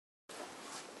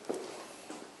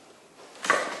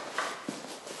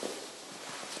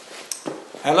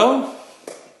Hello,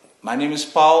 my name is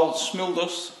Paul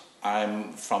Smulders.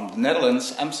 I'm from the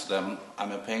Netherlands, Amsterdam.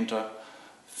 I'm a painter,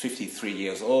 53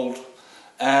 years old,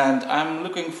 and I'm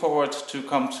looking forward to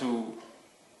come to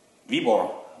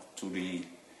Vibor, to the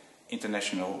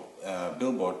International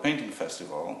Billboard Painting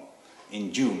Festival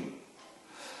in June.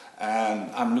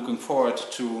 And I'm looking forward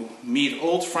to meet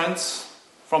old friends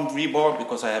from Vibor,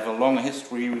 because I have a long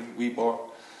history with Vibor,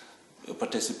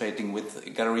 participating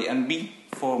with Gallery NB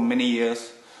for many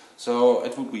years. So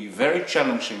it would be very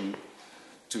challenging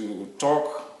to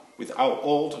talk with our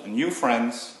old and new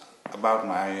friends about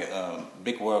my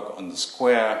big work on the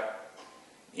square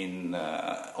in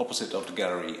opposite of the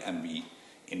Gallery NB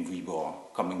in Vibor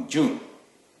coming June.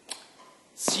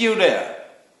 See you there.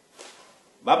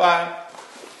 Bye bye.